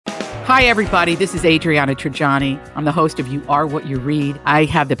Hi, everybody. This is Adriana Trajani. I'm the host of You Are What You Read. I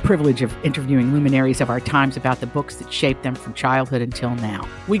have the privilege of interviewing luminaries of our times about the books that shaped them from childhood until now.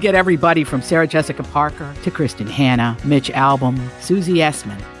 We get everybody from Sarah Jessica Parker to Kristen Hanna, Mitch Albom, Susie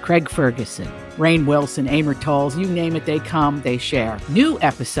Essman, Craig Ferguson, Rainn Wilson, Amor Tolls, you name it, they come, they share. New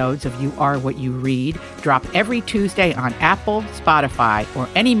episodes of You Are What You Read drop every Tuesday on Apple, Spotify, or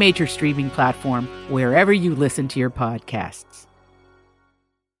any major streaming platform wherever you listen to your podcasts.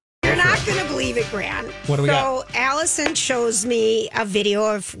 You're not going to believe it, Gran. What do we got? So Allison shows me a video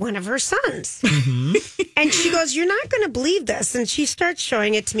of one of her sons. Mm-hmm. And she goes, you're not going to believe this. And she starts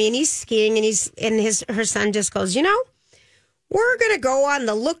showing it to me, and he's skiing, and her son just goes, you know, we're going to go on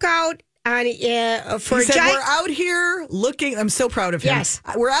the lookout for he said, we're out here looking. I'm so proud of him. Yes.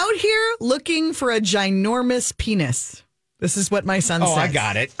 We're out here looking for a ginormous penis. This is what my son says. Oh, I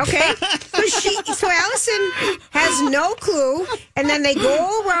got it. Okay. So Allison has no clue. And then they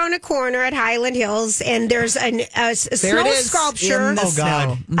go around a corner at Highland Hills, and there's a snow sculpture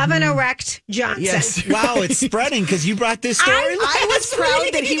of an erect Johnson. Yes. Wow, it's spreading because you brought this story. I was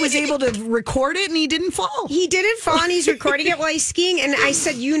proud that he was able to record it and he didn't fall. He didn't fall, and he's recording it while he's skiing. And I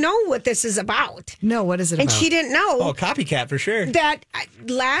said, you know what this is about. No, what is it and about? And she didn't know. Oh, copycat for sure. That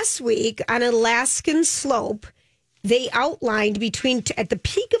last week on Alaskan slope, they outlined at the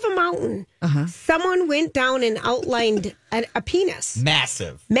peak of a mountain, someone went down and outlined a penis.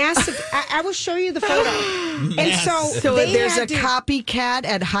 Massive. I will show you the photo. And so there's a copycat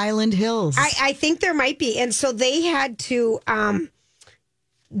at Highland Hills. I think there might be. And so they had to,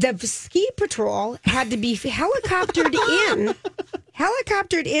 the ski patrol had to be helicoptered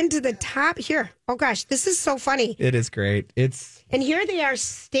into the top. Here. Oh, gosh, this is so funny. It is great. And here they are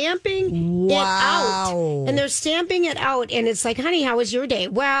stamping it out. And they're stamping it out. And it's like, honey, how was your day?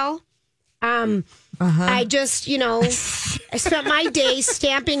 Well, I just, I spent my day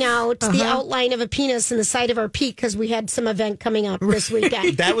stamping out the outline of a penis in the side of our peak because we had some event coming up this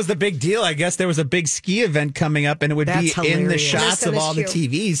weekend. That was the big deal. I guess there was a big ski event coming up, and it would be in the shots of all the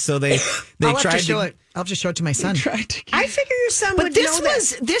TVs. So they tried to show it. I'll just show it to my son. I figure your son would know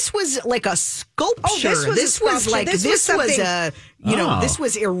that. This was like a sculpture. Oh, this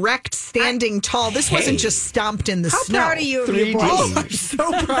was erect, standing tall. This wasn't just stomped in the snow. How proud are you of your boy? Oh, I'm so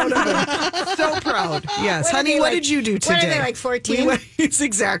proud of him. So proud. Yes. Honey, what did you do today? What are they, like 14?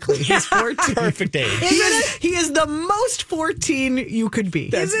 Exactly. He's 14. Perfect age. He is the most 14 you could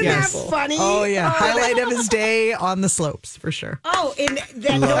be. Isn't that funny? Oh, yeah. Highlight of his day on the slopes, for sure. Oh, and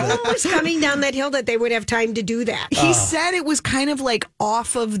that no one was coming down that hill that they would have time to do that. He said it was kind of like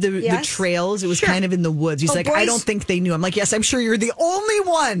off of the trails. It was kind of in the woods. He's like, boys, I don't think they knew. I'm like, yes, I'm sure you're the only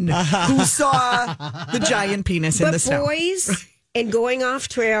one who saw the giant penis in the snow. Boys and going off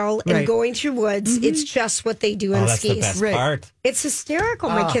trail and going through woods, it's just what they do in that's skis. The best part. It's hysterical.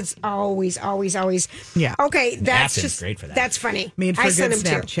 My kids always. Yeah. Okay, that's Athens, just great for that. That's funny. Made for a good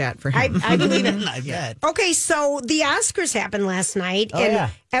Snapchat for him. I believe it. I bet. Okay, so the Oscars happened last night, and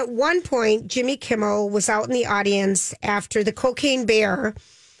at one point, Jimmy Kimmel was out in the audience after the Cocaine Bear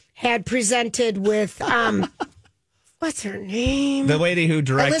had presented with what's her name? The lady who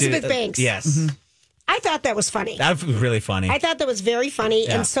directed Elizabeth Banks. Yes. Mm-hmm. I thought that was funny. That was really funny. I thought that was very funny.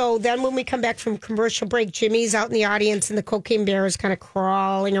 Yeah. And so then when we come back from commercial break, Jimmy's out in the audience and the Cocaine Bear is kind of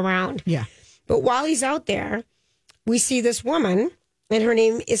crawling around. Yeah. But while he's out there, we see this woman, and her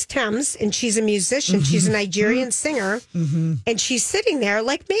name is Thames, and she's a musician. Mm-hmm. She's a Nigerian singer. Mm-hmm. And she's sitting there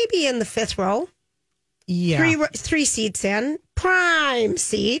like maybe in the fifth row. Yeah. Three seats in. Prime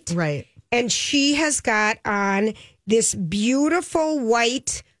seat. Right. And she has got on this beautiful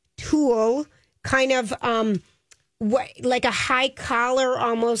white tulle kind of like a high collar,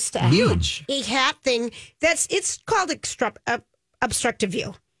 almost huge a hat thing. It's called obstructive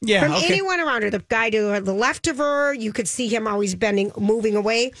view. Yeah, from anyone around her. The guy to the left of her, you could see him always moving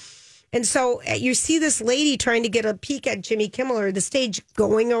away. And so you see this lady trying to get a peek at Jimmy Kimmel or the stage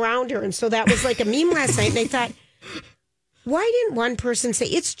going around her. And so that was like a meme last night. And I thought, why didn't one person say,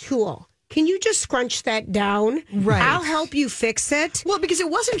 it's tulle? Can you just scrunch that down? Right. I'll help you fix it. Well, because it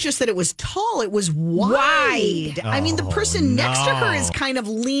wasn't just that it was tall, it was wide. I mean, the person next to her is kind of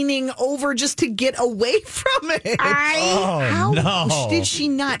leaning over just to get away from it. How did she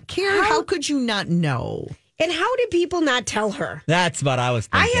not care? How could you not know? And how did people not tell her? That's what I was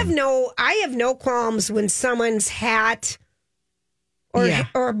thinking. I have no qualms when someone's hat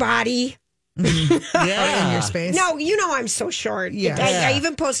or body in your space. No, I'm so short. Yeah. I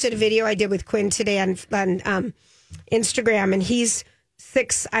even posted a video I did with Quinn today on Instagram, and he's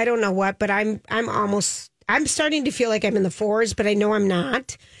 6. I don't know what, but I'm starting to feel like I'm in the 4s, but I know I'm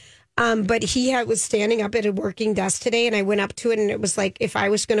not. But he was standing up at a working desk today, and I went up to it, and it was like, if I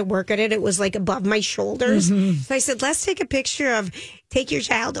was going to work at it, it was like above my shoulders. So I said, let's take a picture of take your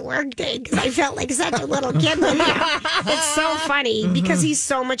child to work day, because I felt like such a little kid. It's so funny because he's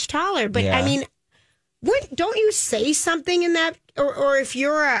so much taller. But I mean, what, don't you say something in that? Or if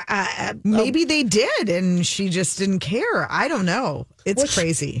you're maybe they did and she just didn't care. I don't know. It's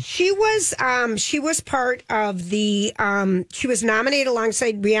crazy. She was part of the she was nominated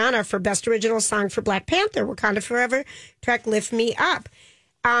alongside Rihanna for Best Original Song for Black Panther, Wakanda Forever, track Lift Me Up.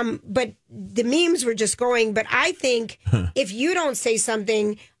 But the memes were just going. But I think if you don't say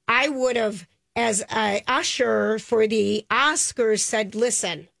something, I would have, as a usher for the Oscars, said,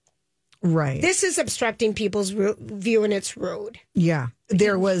 listen. Right. This is obstructing people's view, and it's rude. Yeah.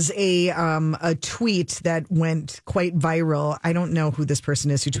 There was a tweet that went quite viral. I don't know who this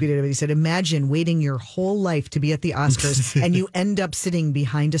person is who tweeted it, but he said, imagine waiting your whole life to be at the Oscars and you end up sitting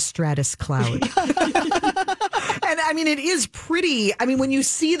behind a stratus cloud. And I mean, it is pretty. I mean, when you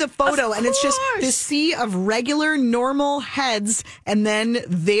see the photo and it's just this sea of regular, normal heads, and then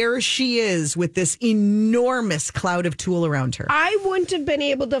there she is with this enormous cloud of tulle around her. I wouldn't have been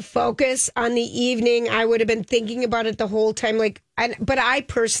able to focus on the evening. I would have been thinking about it the whole time. But I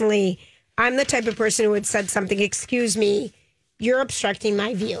personally, I'm the type of person who had said something, excuse me, you're obstructing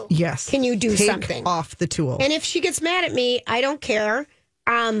my view. Yes. Can you do Take something? Off the tulle. And if she gets mad at me, I don't care.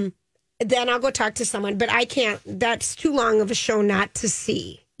 Then I'll go talk to someone. But I can't. That's too long of a show not to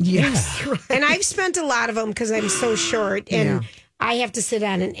see. Yes. Right. And I've spent a lot of them because I'm so short. And I have to sit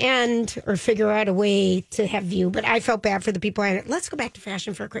on an end or figure out a way to have view. But I felt bad for the people. Let's go back to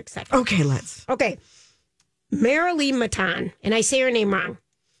fashion for a quick second. Okay, let's. Okay. Marilee Maton. And I say her name wrong.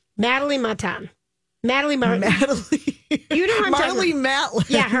 Marilee Maton. Marilee Martin. You know what I'm talking about? Matlin.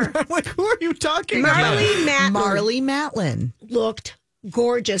 Yeah, her. I'm like, who are you talking about? Marlee Matlin. Looked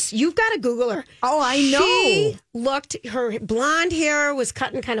gorgeous. You've got to Google her. Oh, I know. She looked, her blonde hair was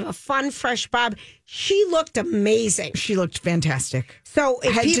cut in kind of a fun, fresh bob. She looked amazing. She looked fantastic. So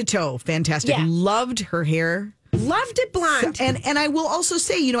head to toe, fantastic. Yeah. Loved her hair. Loved it blonde. So, and I will also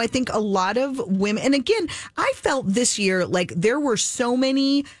say, you know, I think a lot of women, and again, I felt this year like there were so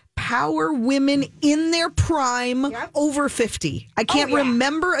many power women in their prime over 50. I can't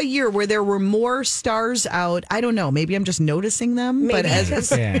remember a year where there were more stars out. I don't know. Maybe I'm just noticing them. Maybe but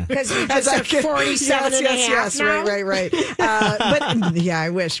because you're just at 47 and a half now. Right. But yeah, I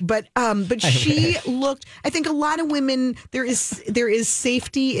wish. But she looked, I think a lot of women, there is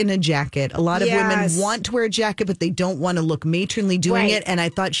safety in a jacket. A lot of women want to wear a jacket, but they don't want to look matronly doing it. And I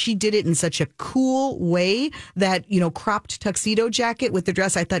thought she did it in such a cool way that, you know, cropped tuxedo jacket with the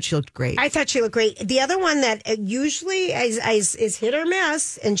dress. I thought she looked great. I thought she looked great. The other one that usually is hit or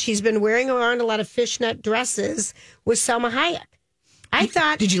miss, and she's been wearing around a lot of fishnet dresses, was Salma Hayek. I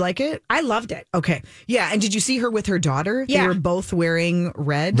thought. Did you like it? I loved it. Okay. Yeah. And did you see her with her daughter? Yeah. They were both wearing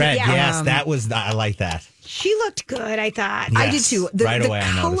red. Yes. That was, I like that. She looked good, I thought. Yes. I did too. The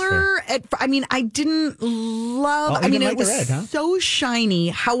color, I didn't love, it was red, huh? so shiny.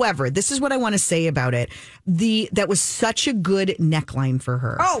 However, this is what I want to say about it. That was such a good neckline for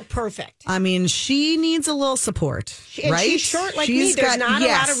her. Oh, perfect. I mean, she needs a little support, and right? She's short like me. There's not a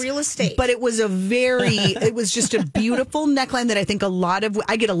lot of real estate. But it was it was just a beautiful neckline that I think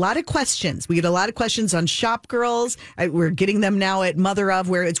I get a lot of questions. We get a lot of questions on Shop Girls. We're getting them now at Mother Of,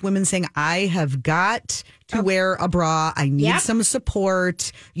 where it's women saying, I have got to wear a bra. I need some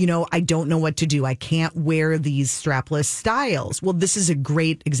support. You know, I don't know what to do. I can't wear these strapless styles. Well, this is a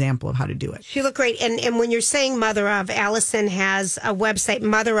great example of how to do it. She looked great. And when you're saying Mother Of, Allison has a website,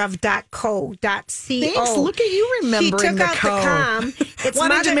 motherof.co.co. Thanks. Look at you remembering she took the out co. the com. It's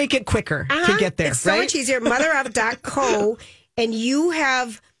wanted to make it quicker to get there, it's right? so much easier. Motherof.co. And you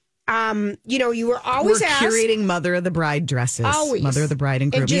have... you were always asked. We're curating Mother of the Bride dresses. Always. Mother of the Bride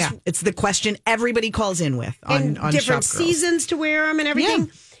and groom. It's the question everybody calls in with on different Shop Girls. Seasons to wear them and everything.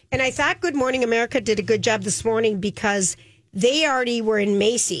 Yeah. And I thought Good Morning America did a good job this morning because they already were in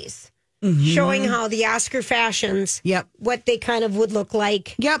Macy's. Showing how the Oscar fashions, what they kind of would look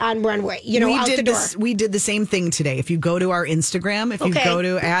like on runway, out the door. We did the same thing today. If you go to our Instagram, if you go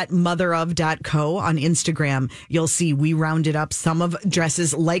to @motherof.co on Instagram, you'll see we rounded up some of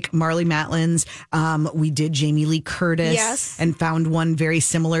dresses like Marlee Matlin's. We did Jamie Lee Curtis and found one very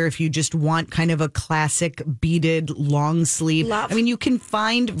similar if you just want kind of a classic beaded long sleeve. I mean, you can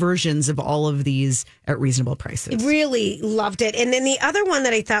find versions of all of these at reasonable prices. Really loved it. And then the other one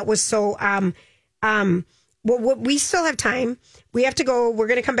that I thought was so we still have time. We have to go. We're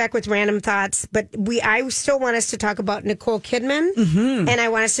going to come back with random thoughts, but I still want us to talk about Nicole Kidman, and I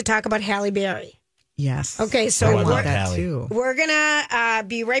want us to talk about Halle Berry. Yes. Okay, so I want that too. We're going to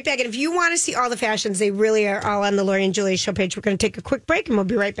be right back. And if you want to see all the fashions, they really are all on the Lori and Julia show page. We're going to take a quick break and we'll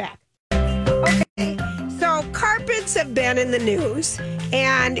be right back. Okay, so carpets have been in the news.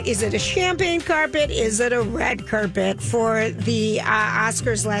 And is it a champagne carpet? Is it a red carpet for the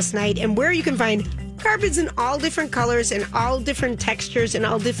Oscars last night? And where you can find carpets in all different colors and all different textures and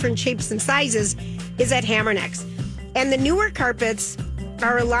all different shapes and sizes is at Hammernecks. And the newer carpets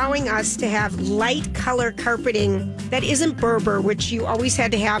are allowing us to have light color carpeting that isn't Berber, which you always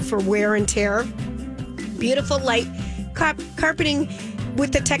had to have for wear and tear. Beautiful light carpeting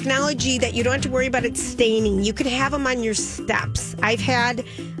with the technology that you don't have to worry about it staining. You could have them on your steps. I've had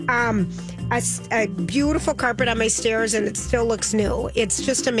a beautiful carpet on my stairs and it still looks new. It's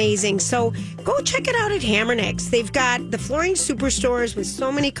just amazing. So go check it out at Hammernecks. They've got the flooring superstores with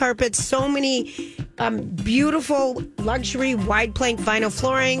so many carpets, so many beautiful luxury wide plank vinyl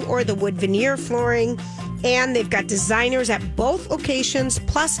flooring or the wood veneer flooring. And they've got designers at both locations,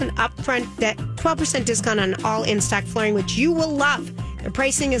 plus an upfront 12% discount on all in-stock flooring, which you will love. The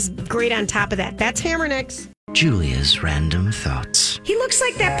pricing is great on top of that. That's Hammernecks. Julia's random thoughts. He looks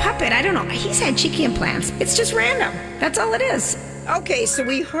like that puppet. I don't know. He's had cheeky implants. It's just random. That's all it is. Okay, so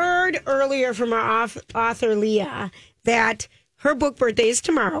we heard earlier from our author, Leah, that her book birthday is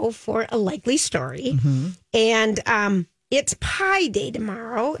tomorrow for A Likely Story. Mm-hmm. And it's Pie Day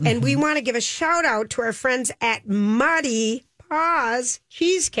tomorrow. Mm-hmm. And we want to give a shout out to our friends at Muddy Paws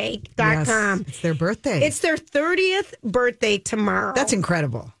Cheesecake.com. Yes, it's their birthday. It's their 30th birthday tomorrow. That's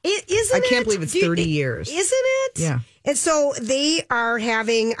incredible. Isn't I can't believe it's 30 years. Isn't it? Yeah. And so they are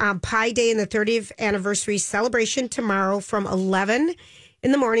having Pie Day and the 30th anniversary celebration tomorrow from 11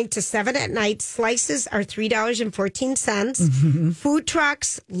 in the morning to 7 at night. Slices are $3.14. Mm-hmm. Food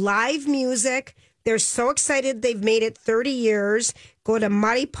trucks, live music. They're so excited they've made it 30 years. Go to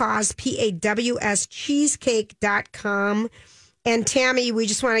Muddy Paws, Paws, cheesecake.com. And Tammy, we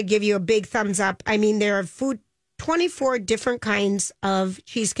just want to give you a big thumbs up. I mean, there are 24 different kinds of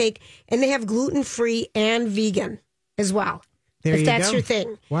cheesecake, and they have gluten-free and vegan as well. If that's your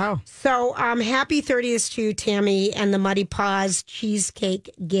thing. Wow. So happy 30th to Tammy and the Muddy Paws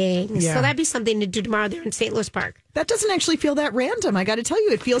Cheesecake Gang. Yeah. So that'd be something to do tomorrow there in St. Louis Park. That doesn't actually feel that random. I got to tell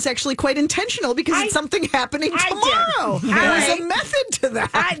you, it feels actually quite intentional because it's something happening tomorrow. There was a method to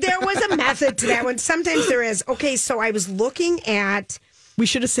that. There was a method to that one. Sometimes there is. Okay, so I was looking at... We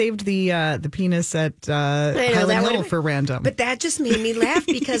should have saved the penis at Highland Hill for random. But that just made me laugh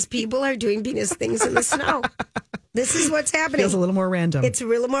because people are doing penis things in the snow. This is what's happening. Feels a little more random. It's a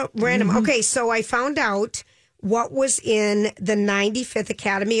little more random. Mm-hmm. Okay, so I found out what was in the 95th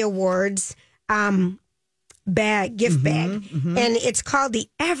Academy Awards gift bag. Mm-hmm. And it's called the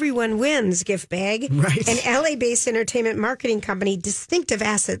Everyone Wins gift bag. Right. And LA-based entertainment marketing company Distinctive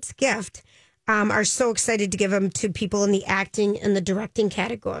Assets Gift are so excited to give them to people in the acting and the directing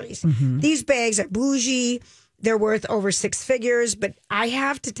categories. Mm-hmm. These bags are bougie. They're worth over six figures, but I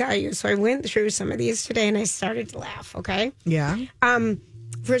have to tell you, so I went through some of these today and I started to laugh, okay? Yeah.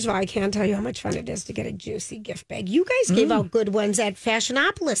 First of all, I can't tell you how much fun it is to get a juicy gift bag. You guys gave out good ones at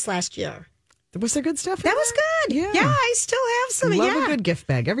Fashionopolis last year. Was there good stuff? That was good. Yeah, I still have some. Love a good gift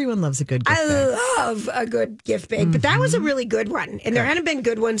bag. Everyone loves a good gift bag. I love a good gift bag, but that was a really good one. And there hadn't been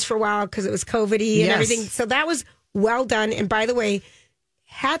good ones for a while because it was COVID-y and everything. So that was well done. And by the way,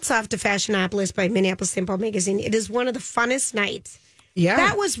 hats off to Fashionopolis by Minneapolis St. Paul Magazine. It is one of the funnest nights. Yeah.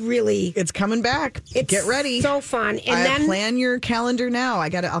 That was really... It's coming back. Get ready. So fun. And then plan your calendar now.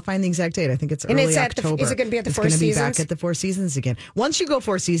 I'll find the exact date. I think it's early October. Is it going to be at the Four Seasons? It's going to be back at the Four Seasons again. Once you go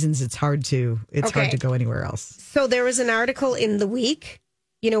Four Seasons, it's hard to go anywhere else. So there was an article in The Week,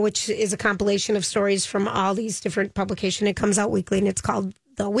 which is a compilation of stories from all these different publications. It comes out weekly and it's called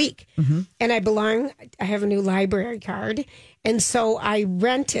The Week. Mm-hmm. And I have a new library card. And so I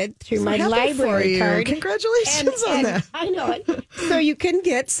rented through my library card. Congratulations on that. I know it. So you can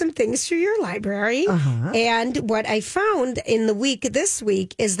get some things through your library. Uh-huh. And what I found in The Week this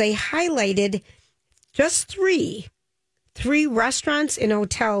week is they highlighted just three restaurants and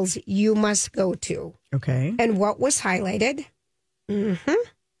hotels you must go to. Okay. And what was highlighted? Mm-hmm.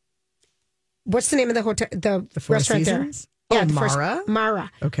 What's the name of the hotel? The Four restaurant Seasons? there? Mara.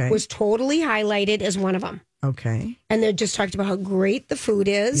 Mara. Okay. Was totally highlighted as one of them. Okay. And they just talked about how great the food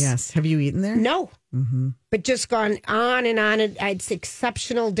is. Yes. Have you eaten there? No. But just gone on and on. It's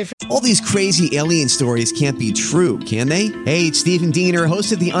exceptional. Different. All these crazy alien stories can't be true, can they? Hey, it's Stephen Diener,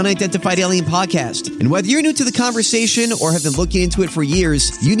 host of the Unidentified Alien Podcast. And whether you're new to the conversation or have been looking into it for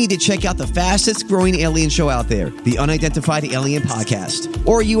years, you need to check out the fastest growing alien show out there, the Unidentified Alien Podcast,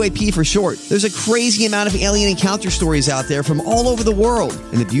 or UAP for short. There's a crazy amount of alien encounter stories out there from all over the world.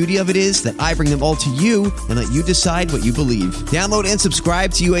 And the beauty of it is that I bring them all to you and let you decide what you believe. Download and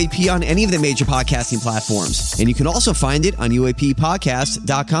subscribe to UAP on any of the major podcasting platforms. And you can also find it on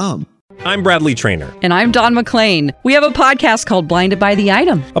UAPpodcast.com. I'm Bradley Trainer. And I'm Don McClain. We have a podcast called Blinded by the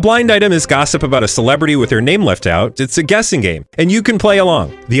Item. A blind item is gossip about a celebrity with their name left out. It's a guessing game, and you can play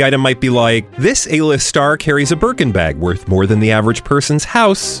along. The item might be like, this A-list star carries a Birkin bag worth more than the average person's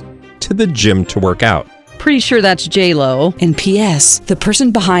house to the gym to work out. Pretty sure that's J-Lo. And P.S. the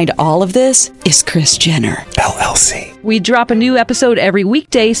person behind all of this is Kris Jenner, LLC. We drop a new episode every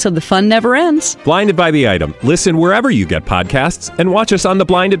weekday so the fun never ends. Blinded by the Item. Listen wherever you get podcasts and watch us on the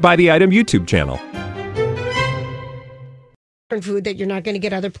Blinded by the Item YouTube channel. Food that you're not going to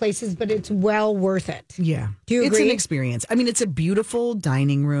get other places, but it's well worth it. Yeah. Do you agree? It's an experience. I mean, it's a beautiful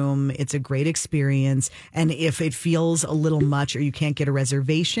dining room. It's a great experience. And if it feels a little much or you can't get a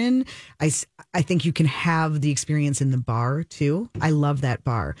reservation, I think you can have the experience in the bar too. I love that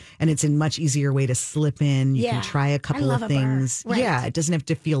bar. And it's a much easier way to slip in. You can try a couple of things. Right. Yeah. It doesn't have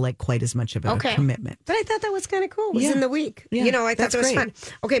to feel like quite as much of a commitment. But I thought that was kind of cool. It was in the week. Yeah, I thought that was great. fun.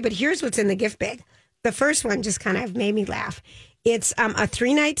 Okay, but here's what's in the gift bag. The first one just kind of made me laugh. It's a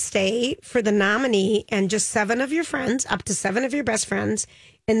 3-night stay for the nominee and just 7 of your friends, up to 7 of your best friends,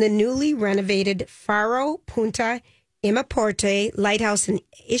 in the newly renovated Faro Punta Imaporte Lighthouse in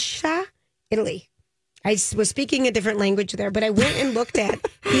Ischia, Italy. I was speaking a different language there, but I went and looked at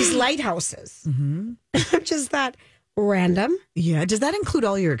these lighthouses. I just thought, random. Yeah. Does that include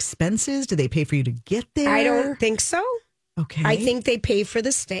all your expenses? Do they pay for you to get there? I don't think so. Okay. I think they pay for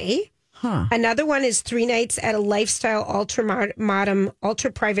the stay. Huh. Another one is 3 nights at a lifestyle ultra-modern,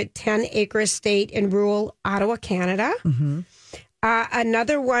 ultra-private 10-acre estate in rural Ottawa, Canada.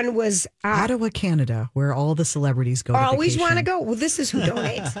 Another one was... Ottawa, Canada, where all the celebrities go to always vacation. want to go. Well, this is who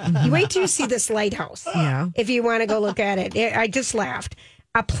donates. You wait till you see this lighthouse. Yeah. If you want to go look at it. I just laughed.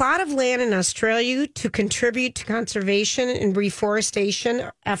 A plot of land in Australia to contribute to conservation and reforestation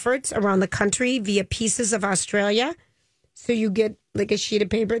efforts around the country via Pieces of Australia. So you get like a sheet of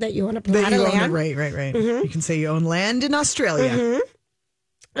paper that you own a plot of land. Right. You can say you own land in Australia.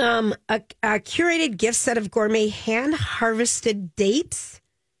 A curated gift set of gourmet hand-harvested dates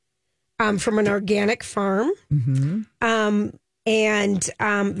from an organic farm. And vegan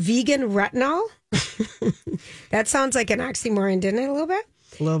retinol. That sounds like an oxymoron, didn't it, a little bit?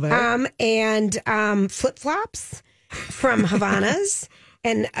 A little bit. And flip-flops from Havanas.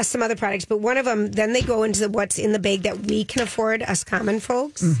 And some other products, but one of them, then they go into what's in the bag that we can afford, us common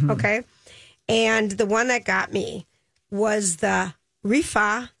folks, okay? And the one that got me was the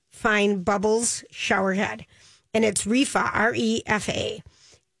Refa Fine Bubbles Shower Head. And it's Refa, R-E-F-A.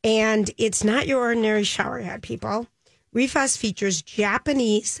 And it's not your ordinary shower head, people. Refa's features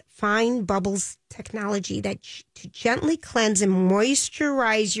Japanese fine bubbles technology that to gently cleanse and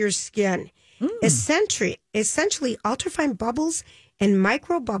moisturize your skin. Essentially, ultrafine bubbles and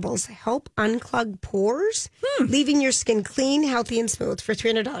micro bubbles help unclog pores, leaving your skin clean, healthy, and smooth for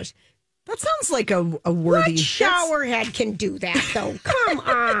 $300. That sounds like a worthy... What shower head can do that, though? Come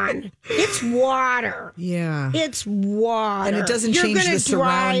on. It's water. Yeah. It's water. And it doesn't change the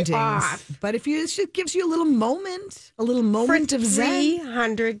surroundings. Off. But if you, it gives you a little moment for of zen.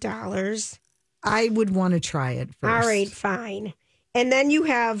 $300. I would want to try it first. All right, fine. And then you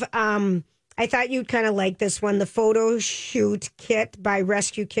have... I thought you'd kind of like this one, the photo shoot kit by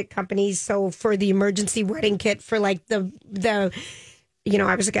Rescue Kit Companies. So for the emergency wedding kit for like the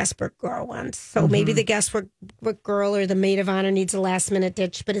I was a guest book girl once. So maybe the guest book girl or the maid of honor needs a last minute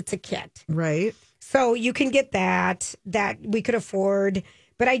ditch, but it's a kit. Right. So you can get that we could afford.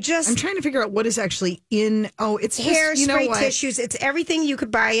 But I'm trying to figure out what is actually in. Oh, it's hairspray, tissues. It's everything you could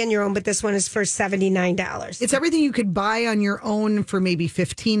buy on your own, but this one is for $79. It's everything you could buy on your own for maybe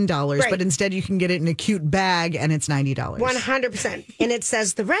 $15, right. But instead you can get it in a cute bag and it's $90. 100%. And it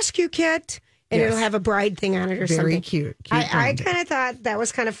says the rescue kit, and it'll have a bride thing on it or something. Very cute. I kind of thought that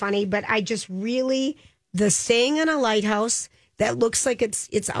was kind of funny, but I just really the staying in a lighthouse that looks like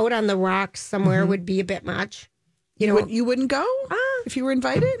it's out on the rocks somewhere would be a bit much. You wouldn't go if you were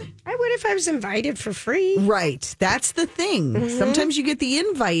invited? I would if I was invited for free. Right. That's the thing. Mm-hmm. Sometimes you get the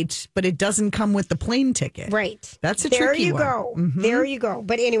invite, but it doesn't come with the plane ticket. Right. That's a tricky one. There you go.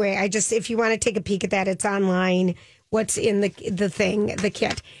 But anyway, if you want to take a peek at that, it's online. What's in the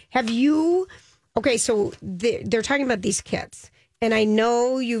kit. Have you, so they're talking about these kits. And I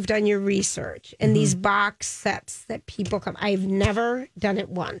know you've done your research and these box sets that people come. I've never done it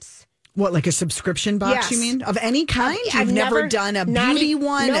once. What, like a subscription box, yes. you mean? Of any kind? I've never done a beauty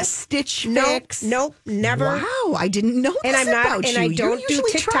one, a Stitch Fix? Nope, never. Wow, I didn't know this about you. And I don't do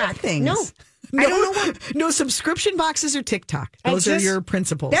TikTok things. No. I don't know what. No subscription boxes or TikTok. Those are your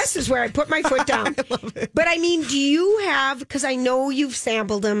principles. This is where I put my foot down. I love it. But I mean, do you have, because I know you've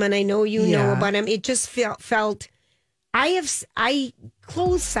sampled them and I know you know about them, it just felt,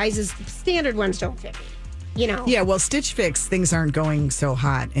 clothes sizes, standard ones don't fit me. Yeah, well, Stitch Fix, things aren't going so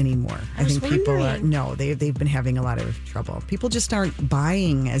hot anymore. I think people are, they've been having a lot of trouble. People just aren't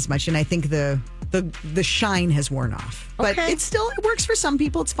buying as much, and I think the shine has worn off. But it works for some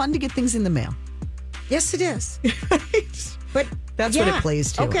people. It's fun to get things in the mail. Yes, it is. But that's what it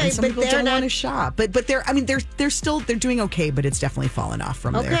plays to. Okay, and some people don't want to shop. But they're doing okay, but it's definitely fallen off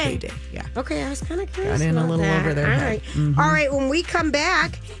from their heyday. Yeah. Okay, I was kind of curious. Got in a little over their head. Right. Mm-hmm. All right, when we come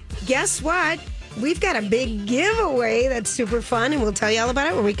back, guess what? We've got a big giveaway that's super fun, and we'll tell you all about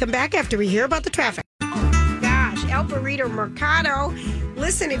it when we come back after we hear about the traffic. Gosh, El Burrito Mercado.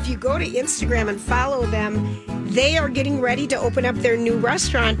 Listen, if you go to Instagram and follow them, they are getting ready to open up their new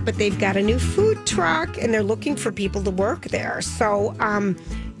restaurant, but they've got a new food truck, and they're looking for people to work there. So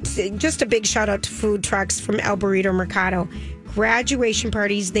just a big shout out to food trucks from El Burrito Mercado. Graduation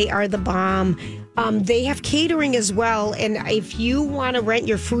parties, they are the bomb. They have catering as well. And if you want to rent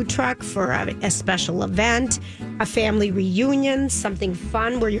your food truck for a special event, a family reunion, something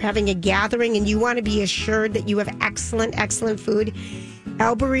fun where you're having a gathering and you want to be assured that you have excellent, excellent food,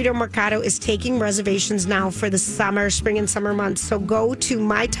 El Burrito Mercado is taking reservations now for the spring and summer months. So go to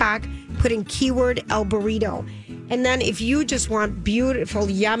My Talk, put in keyword El Burrito. And then if you just want beautiful,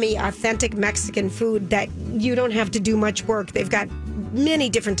 yummy, authentic Mexican food that you don't have to do much work, they've got many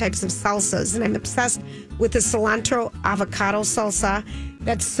different types of salsas. And I'm obsessed with the cilantro avocado salsa.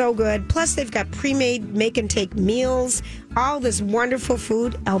 That's so good. Plus, they've got pre-made make-and-take meals, all this wonderful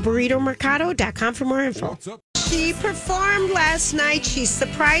food. ElBurritoMercado.com for more info. She performed last night. She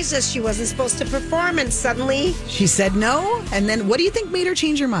surprised us. She wasn't supposed to perform, and suddenly she said no. And then what do you think made her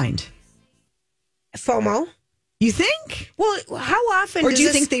change her mind? FOMO. You think? Well, how often or do you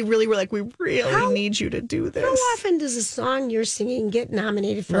think they really were like, we really need you to do this? How often does a song you're singing get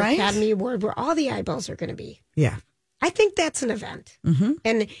nominated for an Academy Award where all the eyeballs are going to be? Yeah. I think that's an event. Mm-hmm.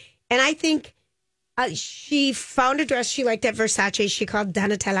 And I think she found a dress she liked at Versace. She called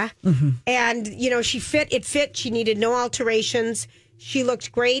Donatella. Mm-hmm. And, it fit. She needed no alterations. She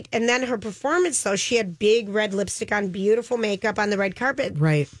looked great. And then her performance, though, she had big red lipstick on, beautiful makeup on the red carpet.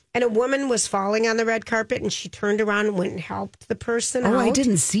 Right. And a woman was falling on the red carpet, and she turned around and went and helped the person out. I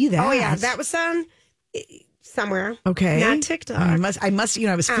didn't see that. Oh, yeah. That was on somewhere. Okay. Not TikTok. I must.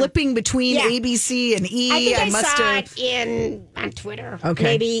 I was flipping between ABC and E. I think I saw it on Twitter. Okay.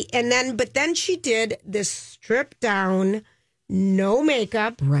 Maybe. But then she did this stripped down, no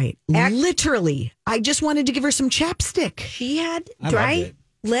makeup. Right. Literally. I just wanted to give her some chapstick. She had dry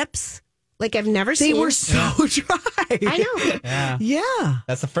lips like I've never seen. They were so dry. I know. Yeah.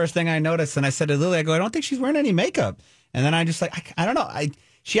 That's the first thing I noticed. And I said to Lily, I don't think she's wearing any makeup. And then I just I don't know.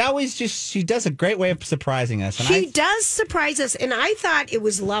 She does a great way of surprising us. And she does surprise us, and I thought it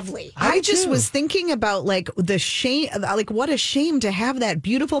was lovely. I just was thinking about the shame, what a shame to have that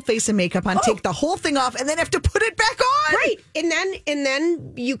beautiful face and makeup on, take the whole thing off, and then have to put it back on. Right, and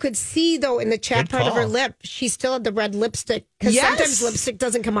then you could see though in the chat part of her lip, she still had the red lipstick because sometimes lipstick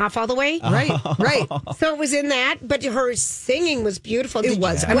doesn't come off all the way. Right. So it was in that, but her singing was beautiful. It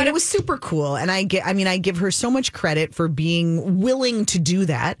was. I mean, it was super cool, and I give her so much credit for being willing to do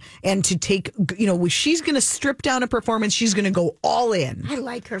that and to take, she's going to strip down a performance. She's going to go all in. I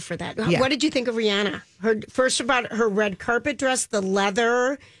like her for that. Yeah. What did you think of Rihanna? About her red carpet dress, the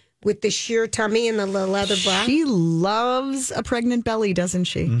leather with the sheer tummy and the leather bra? She loves a pregnant belly, doesn't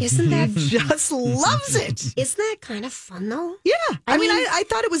she? Isn't that just loves it? Isn't that kind of fun though? Yeah. I mean, I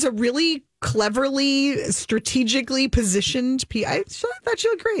thought it was a really cleverly, strategically positioned I thought she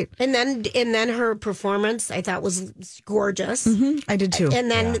looked great. And then her performance I thought was gorgeous. Mm-hmm. I did too.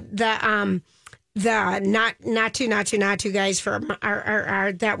 And then the not to guys for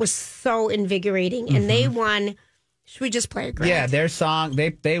our that was so invigorating. Mm-hmm. And they won. Should we just play a grab? Yeah, their song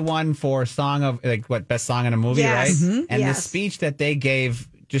they won for song of best song in a movie, right? Mm-hmm. And the speech that they gave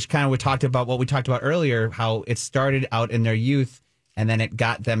just kind of we talked about earlier, how it started out in their youth and then it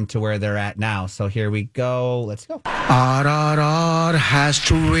got them to where they're at now. So here we go. Let's go. RRR has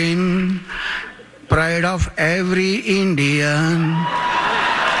to win. Pride of every Indian.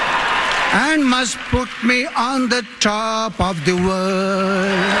 And must put me on the top of the world.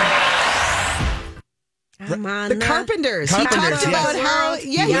 The Carpenters. He talked about how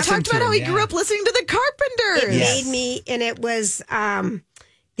he grew up listening to the Carpenters. It made me, and it was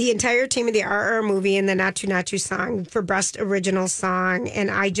the entire team of the RR movie and the Natu Natu song for Best Original Song.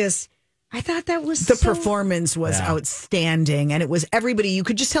 And I thought that was the performance was outstanding, and it was everybody. You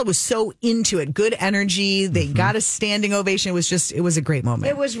could just tell was so into it. Good energy. They got a standing ovation. It was a great moment.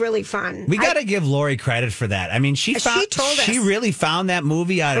 It was really fun. We got to give Lori credit for that. I mean, she really found that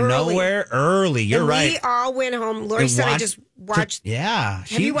movie out of nowhere early. You're right. We all went home. Lori said, "I just watched."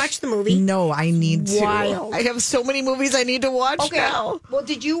 Have you watched the movie? No, I need to. Wild. I have so many movies I need to watch now. Well,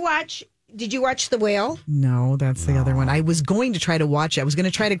 did you watch The Whale? No, that's the other one. I was going to try to watch it. I was going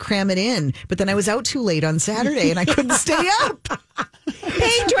to try to cram it in, but then I was out too late on Saturday and I couldn't stay up.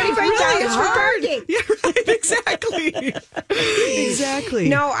 Paying $25 for parking. Yeah, right. Exactly. Exactly.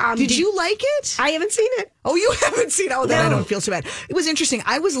 No, did you like it? I haven't seen it. Oh, you haven't seen it? Oh, then I don't feel so bad. It was interesting.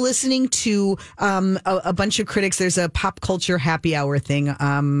 I was listening to a bunch of critics. There's a pop culture happy hour thing, a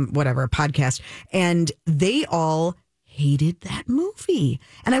podcast, and they all hated that movie.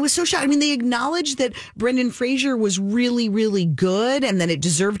 And I was so shocked. I mean, they acknowledged that Brendan Fraser was really, really good and that it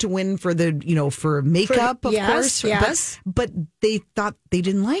deserved to win for for makeup, of course. Yes. But they thought they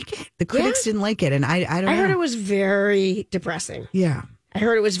didn't like it. The critics didn't like it. And I don't know. I heard it was very depressing. Yeah. I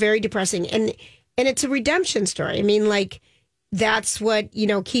heard it was very depressing. And it's a redemption story. I mean, like, that's what,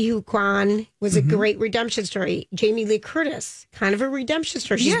 Ke Huy Quan was a great redemption story. Jamie Lee Curtis, kind of a redemption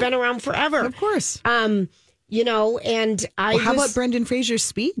story. She's been around forever. Of course. And how about Brendan Fraser's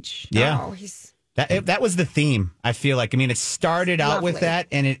speech? Yeah. Oh, that was the theme, I feel like. I mean, it started out with that,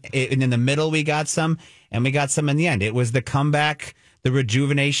 and and in the middle we got some, and we got some in the end. It was the comeback, the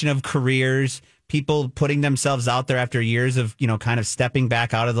rejuvenation of careers, people putting themselves out there after years of, kind of stepping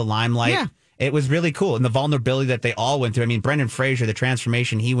back out of the limelight. Yeah. It was really cool. And the vulnerability that they all went through. I mean, Brendan Fraser, the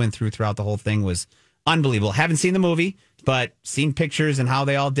transformation he went through throughout the whole thing was unbelievable. Haven't seen the movie, but seen pictures and how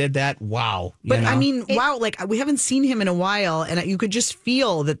they all did that. Wow. But I mean, wow, like we haven't seen him in a while, and you could just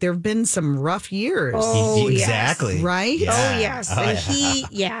feel that there have been some rough years. Oh, exactly. Yes. Right? Yeah. Oh, yes. And he,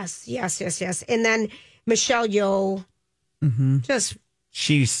 yes. And then Michelle Yeoh,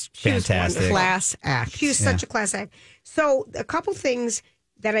 she's fantastic. Class act. She was such a class act. So a couple things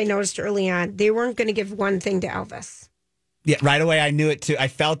that I noticed early on, they weren't going to give one thing to Elvis. Yeah, right away I knew it too. I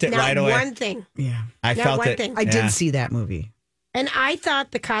felt it right away. Not one thing. Yeah. I felt it. Thing. I did see that movie. And I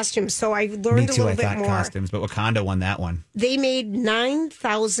thought the costumes, so I learned a little bit more. Costumes, but Wakanda won that one. They made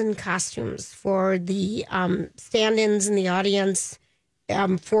 9,000 costumes for the stand-ins in the audience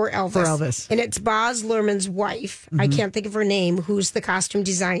for Elvis. And it's Baz Luhrmann's wife, I can't think of her name, who's the costume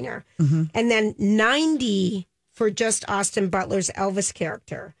designer. And then 90 for just Austin Butler's Elvis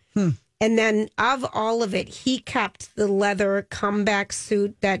character. And then of all of it, he kept the leather comeback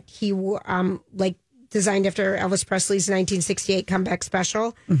suit that he wore, designed after Elvis Presley's 1968 comeback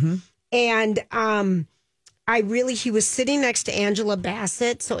special. And he was sitting next to Angela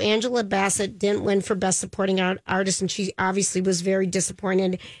Bassett. So Angela Bassett didn't win for Best Supporting Artist, and she obviously was very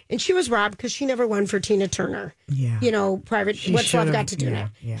disappointed. And she was robbed because she never won for Tina Turner. Yeah. Private, What's Love Got to Do Now?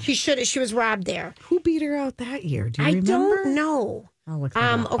 Yeah. She was robbed there. Who beat her out that year? Do you remember? I don't know. I'll look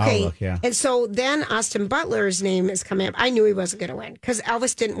that up. Okay. I'll look, yeah. And so then Austin Butler's name is coming up. I knew he wasn't going to win because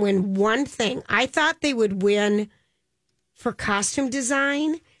Elvis didn't win one thing. I thought they would win for costume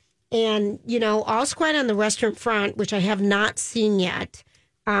design and, All Quiet on the Western Front, which I have not seen yet,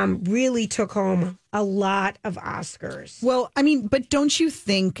 really took home a lot of Oscars. Well, I mean, but don't you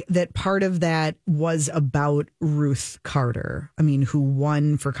think that part of that was about Ruth Carter? I mean, who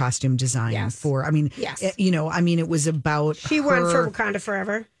won for costume design Yes. Yes. It was about She won for Wakanda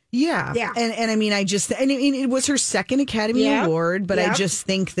Forever. Yeah. Yeah. And I mean, it was her second Academy Award, but I just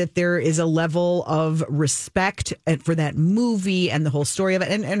think that there is a level of respect for that movie and the whole story of it.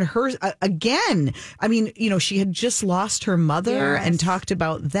 And her, again, I mean, she had just lost her mother and talked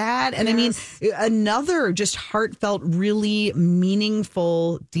about that. And I mean, another just heartfelt, really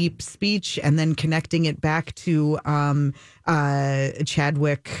meaningful, deep speech, and then connecting it back to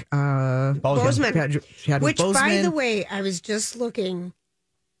Chadwick Boseman. Chadwick Which, Boseman. by the way, I was just looking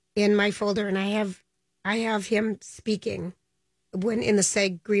in my folder, and I have him speaking when in the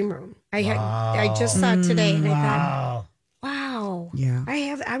SAG green room. I just saw it today, and I thought, wow, yeah,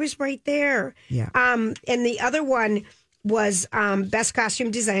 I was right there. Yeah. And the other one was best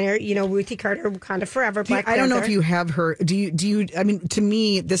costume designer. You know, Ruthie Carter, Wakanda Forever. Black I don't know Panther. if you have her. Do you? I mean, to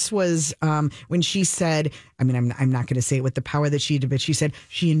me, this was when she said. I mean, I'm not going to say it with the power that she did, but she said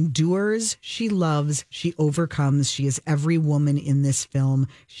she endures, she loves, she overcomes. She is every woman in this film.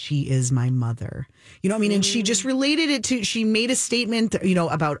 She is my mother. You know what I mean? And she just related it to. She made a statement, you know,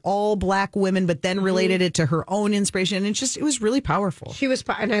 about all Black women, but then related it to her own inspiration. And it was really powerful. She was,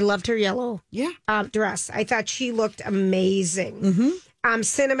 and I loved her yellow dress. I thought she looked amazing.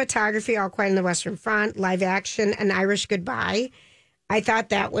 Cinematography, All Quiet on the Western Front, live action, An Irish Goodbye. I thought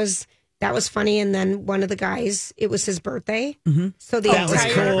that was funny. And then one of the guys, it was his birthday. So the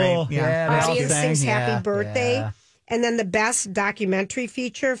entire audience sings happy birthday. Yeah. And then the best documentary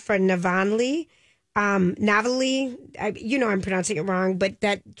feature for Navali, I'm pronouncing it wrong, but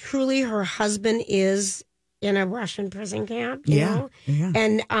that truly her husband is in a Russian prison camp, you know? Yeah.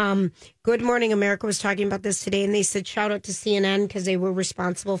 And Good Morning America was talking about this today, and they said shout out to CNN because they were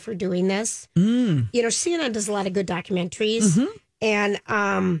responsible for doing this. You know, CNN does a lot of good documentaries, and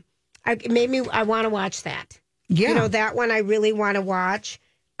it made me, I want to watch that. Yeah. You know, that one I really want to watch.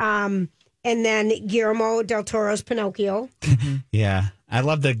 And then Guillermo del Toro's Pinocchio. Yeah. I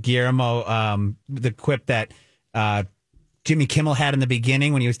love the Guillermo, the quip that Jimmy Kimmel had in the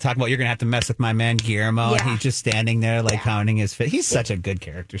beginning when he was talking about, you're going to have to mess with my man Guillermo. And he's just standing there like counting his fit. He's such a good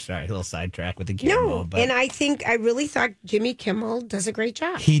character. Sorry, a little sidetrack with the Guillermo. But and I really thought Jimmy Kimmel does a great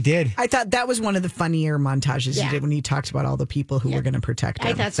job. He did. I thought that was one of the funnier montages he did when he talked about all the people who were going to protect him.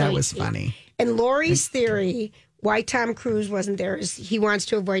 I thought that was funny. And Lori's theory, why Tom Cruise wasn't there, is he wants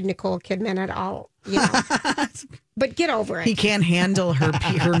to avoid Nicole Kidman at all. You know. But get over it. He can't handle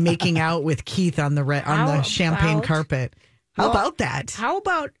her making out with Keith on the champagne carpet. How about that? How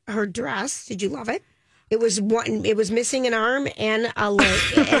about her dress? Did you love it? It was missing an arm and a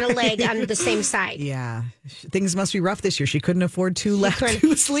leg on the same side. Yeah, things must be rough this year. She couldn't afford two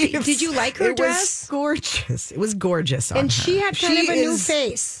sleeves. Did you like her dress? It was gorgeous. It was gorgeous. And she had kind of a new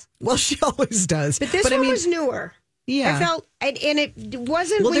face. Well, she always does. But this one was newer. Yeah, I felt, and it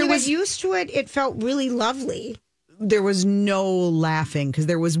wasn't. When you was used to it, it felt really lovely. There was no laughing because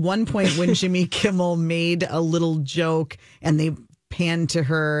there was one point when Jimmy Kimmel made a little joke and they panned to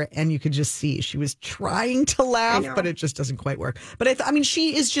her and you could just see she was trying to laugh, but it just doesn't quite work. But I mean,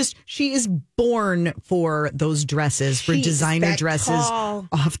 she is born for those dresses, for designer dresses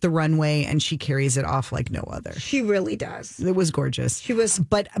off the runway, and she carries it off like no other. She really does. It was gorgeous. She was,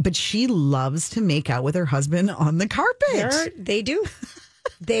 but she loves to make out with her husband on the carpet. They do.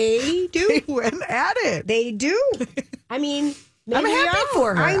 They do. They went at it. They do. I mean, I'm happy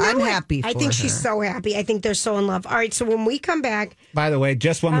for her. I'm happy for her. I think she's so happy. I think they're so in love. All right, so when we come back. By the way,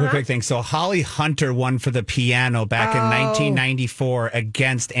 just one more quick thing. So Holly Hunter won for the piano back in 1994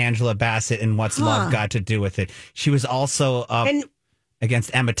 against Angela Bassett in What's Love Got to Do with It. She was also up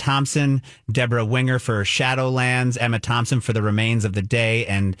against Emma Thompson, Deborah Winger for Shadowlands, Emma Thompson for The Remains of the Day,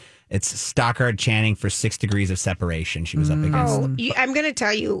 and it's Stockard Channing for 6 Degrees of Separation. She was up against. I'm going to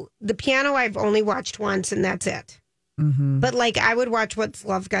tell you, the piano I've only watched once, and that's it. But I would watch What's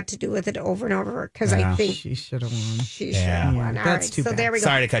Love Got to Do with It over and over because I think she should have won. She should have won. All right, too bad. There we go.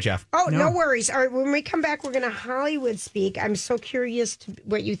 Sorry to cut you off. Oh, no worries. All right, when we come back, we're going to Hollywood speak. I'm so curious to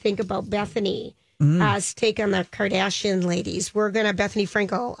what you think about Bethany. Take on the Kardashian ladies. We're going to Bethany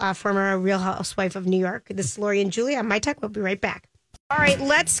Frankel, former Real Housewife of New York. This is Lori and Julia on My Talk. We'll be right back. All right,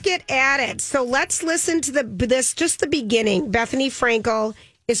 let's get at it. So let's listen to just the beginning. Bethany Frankel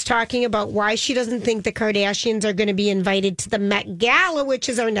is talking about why she doesn't think the Kardashians are going to be invited to the Met Gala, which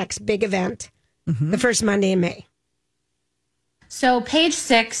is our next big event, the first Monday in May. So page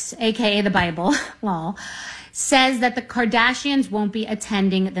 6, a.k.a. the Bible, says that the Kardashians won't be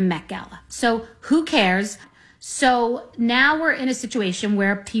attending the Met Gala. So who cares? So now we're in a situation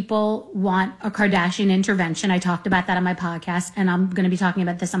where people want a Kardashian intervention. I talked about that on my podcast, and I'm going to be talking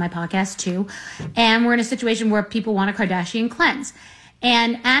about this on my podcast too. And we're in a situation where people want a Kardashian cleanse.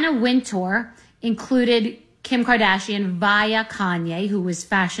 And Anna Wintour included Kim Kardashian via Kanye, who was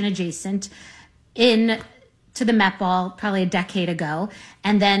fashion adjacent, to the Met Ball probably a decade ago.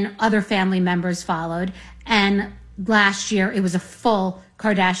 And then other family members followed. And last year, it was a full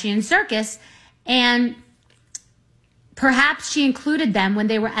Kardashian circus. And perhaps she included them when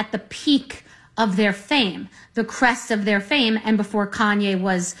they were at the peak of their fame, the crest of their fame, and before Kanye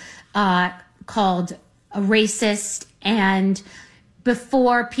was called a racist and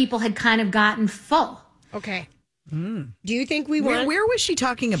before people had kind of gotten full. Okay. Do you think we want... Where was she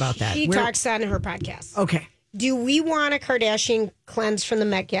talking about that? She talks on her podcast. Okay. Do we want a Kardashian cleanse from the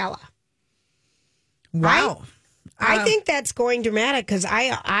Met Gala? Wow. I think that's going dramatic because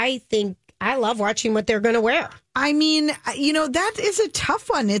I think I love watching what they're going to wear. I mean, that is a tough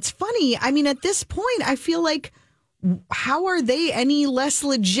one. It's funny. I mean, at this point, I feel like, how are they any less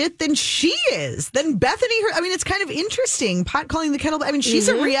legit than she is? Than Bethany? I mean, it's kind of interesting. Pot calling the kettle. I mean, she's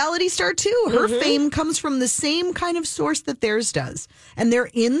a reality star too. Her fame comes from the same kind of source that theirs does. And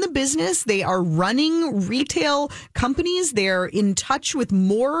they're in the business. They are running retail companies. They're in touch with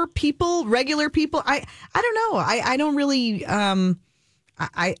more people, regular people. I don't know. I don't really...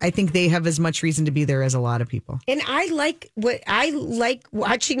 I think they have as much reason to be there as a lot of people. And I like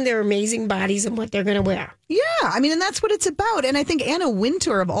watching their amazing bodies and what they're going to wear. Yeah, I mean, and that's what it's about. And I think Anna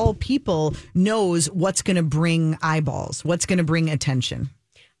Wintour, of all people, knows what's going to bring eyeballs, what's going to bring attention.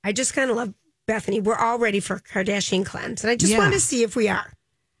 I just kind of love Bethany. We're all ready for a Kardashian cleanse. And I just want to see if we are.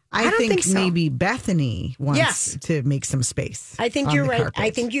 I don't think so. Maybe Bethany wants to make some space. I think you're right. Carpet.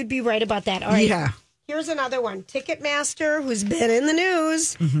 I think you'd be right about that. All right. Yeah. Here's another one. Ticketmaster, who's been in the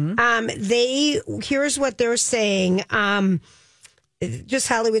news. Here's what they're saying. Just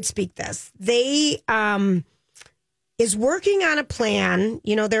Hollywood speak this. They is working on a plan.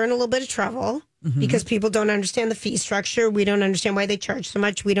 They're in a little bit of trouble because people don't understand the fee structure. We don't understand why they charge so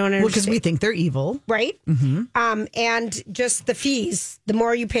much. We don't understand. Well, because we think they're evil. Right? And just the fees. The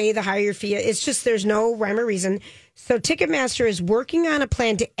more you pay, the higher your fee. It's just there's no rhyme or reason. So Ticketmaster is working on a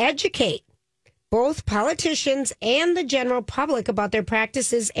plan to educate both politicians and the general public about their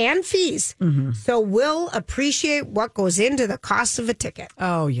practices and fees. So we'll appreciate what goes into the cost of a ticket.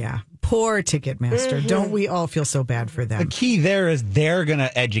 Oh, yeah. Poor Ticketmaster. Don't we all feel so bad for them? The key there is they're going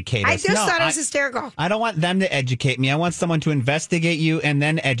to educate us. I just thought it was hysterical. I don't want them to educate me. I want someone to investigate you and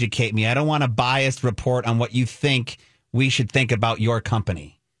then educate me. I don't want a biased report on what you think we should think about your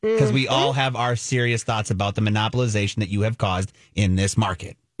company. Because we all have our serious thoughts about the monopolization that you have caused in this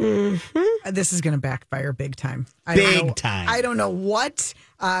market. This is going to backfire big time. I don't know what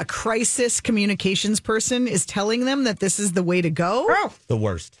crisis communications person is telling them that this is the way to go. Oh. The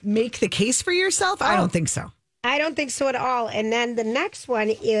worst. Make the case for yourself? I don't think so. I don't think so at all. And then the next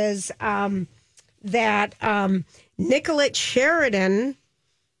one is that Nicolette Sheridan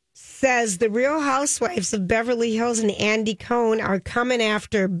says the Real Housewives of Beverly Hills and Andy Cohen are coming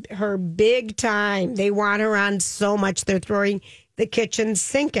after her big time. They want her on so much they're throwing the kitchen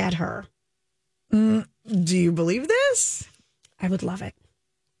sink at her. Do you believe this? I would love it.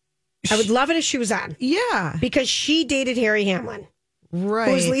 I would love it if she was on. Yeah. Because she dated Harry Hamlin.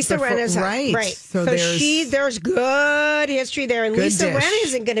 Right. Who's Lisa Rinna's husband. Right. So there's good history there. And Lisa Rinna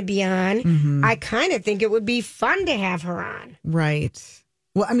isn't going to be on. I kind of think it would be fun to have her on. Right.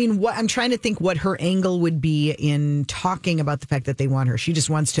 Well, I mean, I'm trying to think what her angle would be in talking about the fact that they want her. She just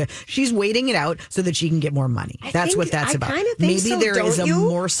wants to, she's waiting it out so that she can get more money. That's what that's about. Maybe there is a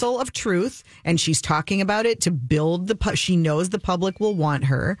morsel of truth and she's talking about it to build she knows the public will want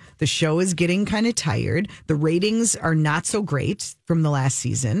her. The show is getting kind of tired. The ratings are not so great from the last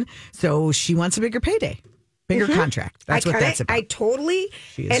season. So she wants a bigger payday. Bigger contract. That's what that's about. I totally.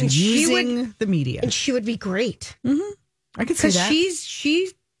 She is using the media. And she would be great. I could see that. Because she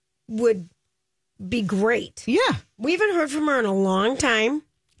would be great. Yeah. We haven't heard from her in a long time.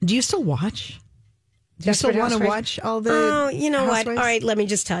 Do you still watch? Do you still want to watch all the Oh, you know Housewives? What? All right, let me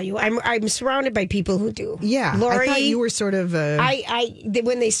just tell you. I'm surrounded by people who do. Yeah. Lori, I thought you were sort of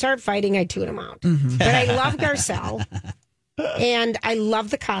when they start fighting, I tune them out. But I love Garcelle. And I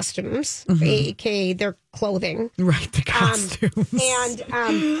love the costumes, a.k.a. their clothing. Right, the costumes.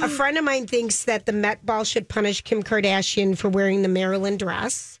 And a friend of mine thinks that the Met Ball should punish Kim Kardashian for wearing the Maryland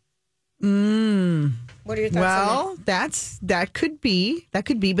dress. What are your thoughts on that? That could be.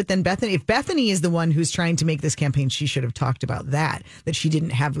 But then if Bethany is the one who's trying to make this campaign, she should have talked about that she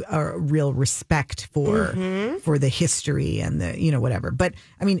didn't have a real respect for the history and the, whatever. But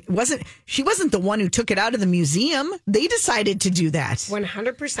I mean, she wasn't the one who took it out of the museum. They decided to do that.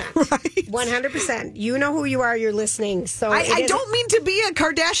 100%. Right. 100%. You know who you are. You're listening. So I don't mean to be a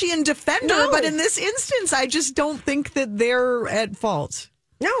Kardashian defender, but in this instance, I just don't think that they're at fault.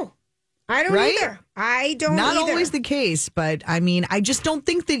 No. I don't either. I don't Not either. always the case, but I mean, I just don't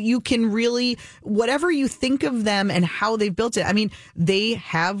think that you can really, whatever you think of them and how they built it. I mean, they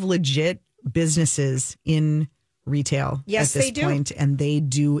have legit businesses in retail at this point, and they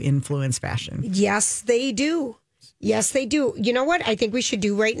do influence fashion. Yes, they do. Yes, they do. You know what I think we should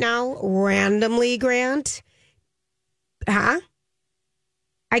do right now? Randomly, Grant. Huh?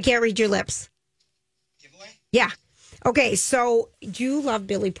 I can't read your lips. Giveaway? Yeah. Okay, so do you love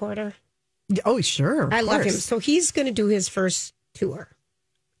Billy Porter? Oh, sure. I love him. So he's going to do his first tour.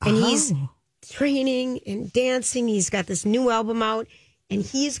 And he's training and dancing. He's got this new album out. And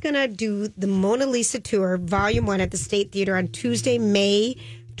he's going to do the Mona Lisa tour, Volume 1 at the State Theater on Tuesday, May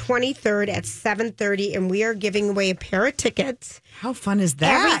 23rd at 7:30, and we are giving away a pair of tickets. How fun is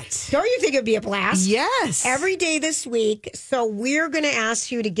that? Don't you think it would be a blast? Yes. Every day this week. So we're going to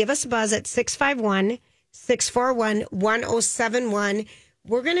ask you to give us a buzz at 651-641-1071.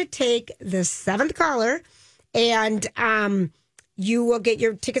 We're going to take the 7th caller, and you will get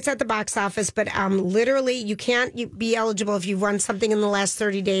your tickets at the box office. But literally, you can't be eligible if you've won something in the last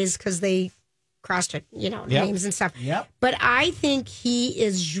 30 days because they crossed it, names and stuff. Yep. But I think he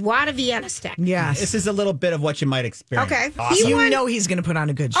is Joie de Vienna stick. Yes. This is a little bit of what you might experience. Okay. Awesome. You know he's going to put on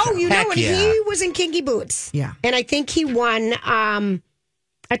a good show. Oh, you know Heck what? yeah. He was in Kinky Boots. Yeah. And I think he won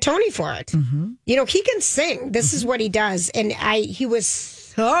a Tony for it. Mm-hmm. He can sing. This is what he does. And he was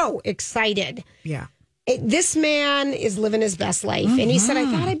so excited. Yeah. This man is living his best life. And he said, I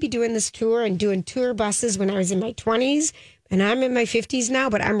thought I'd be doing this tour and doing tour buses when I was in my 20s. And I'm in my 50s now,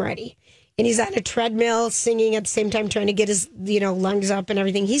 but I'm ready. And he's on a treadmill singing at the same time, trying to get his, lungs up and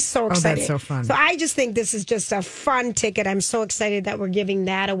everything. He's so excited. That's so fun. So I just think this is just a fun ticket. I'm so excited that we're giving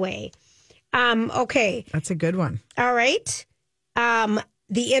that away. Okay. That's a good one. All right.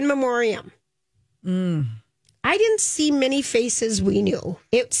 The In Memoriam. I didn't see many faces we knew.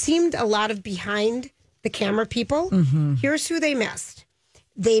 It seemed a lot of behind the camera people. Here's who they missed.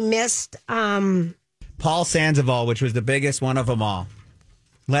 They missed Paul Sandoval, which was the biggest one of them all.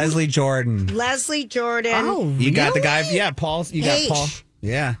 Leslie Jordan. Oh, you got the guy. Yeah, Paul. You got Paul.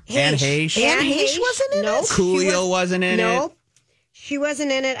 Yeah. Anne Heche. Anne Heche wasn't in it. Coolio wasn't in it. Nope. She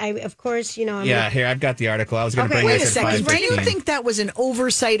wasn't in it. Of course, here, I've got the article. I was going to bring Wait this a at second. 5:15. Do you think that was an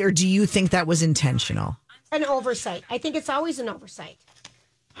oversight or do you think that was intentional? An oversight. I think it's always an oversight.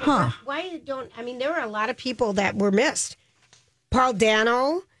 Huh. There were a lot of people that were missed. Paul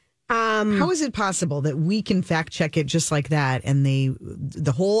Dano. How is it possible that we can fact check it just like that and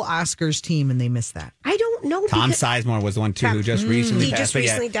the whole Oscars team and they missed that? I don't know. Tom Sizemore was one too who just recently He passed. just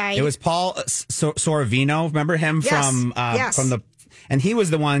recently died. It was Paul Sorvino. Remember him from the. And he was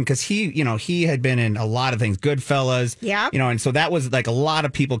the one because he had been in a lot of things, Goodfellas. Yeah. And so that was like a lot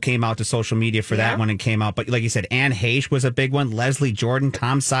of people came out to social media for that one and came out. But like you said, Anne Heche was a big one. Leslie Jordan,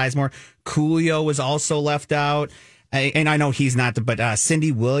 Tom Sizemore, Coolio was also left out. And I know he's not, but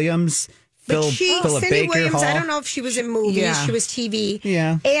Cindy Williams, Philip Cindy Baker Williams, Hall. I don't know if she was in movies. Yeah. She was TV.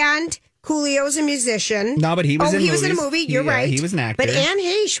 Yeah. And Coolio's a musician. No, but he was in he movies. was in a movie. You're right. He was an actor. But Anne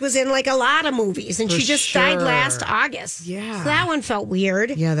Heche was in like a lot of movies, and she just died last August. Yeah. So that one felt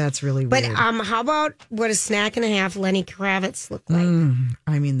weird. Yeah, that's really But weird. how about what a snack and a half Lenny Kravitz looked like?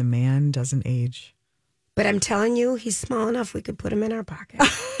 The man doesn't age. But I'm telling you, he's small enough we could put him in our pocket.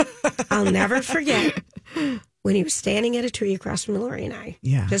 I'll never forget when he was standing at a tree across from Lori and I.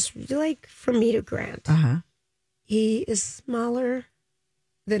 Yeah. Just like from me to Grant. He is smaller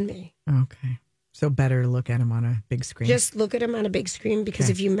than me. Okay. So better look at him on a big screen. Just look at him on a big screen because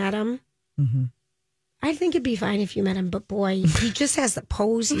if you met him, I think it'd be fine if you met him. But boy, he just has the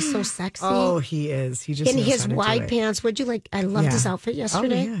pose. He's so sexy. Oh, he is. He just in knows his how to do wide it. pants. What'd you like? I loved his outfit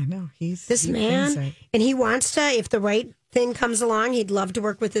yesterday. Oh, yeah, no. He man, brings it. and he wants to, if the right thing comes along, he'd love to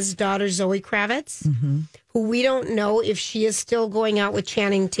work with his daughter, Zoe Kravitz, who we don't know if she is still going out with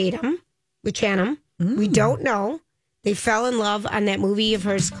Channing Tatum, with Channing. We don't know. They fell in love on that movie of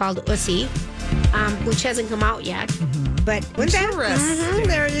hers called Ussy, which hasn't come out yet. But when's that?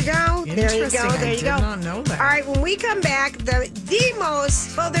 There you go. There you go. There you go. I did not know that. All right, when we come back,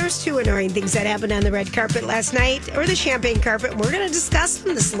 there's two annoying things that happened on the red carpet last night, or the champagne carpet. We're going to discuss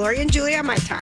them. This is Lori and Julia on My Talk.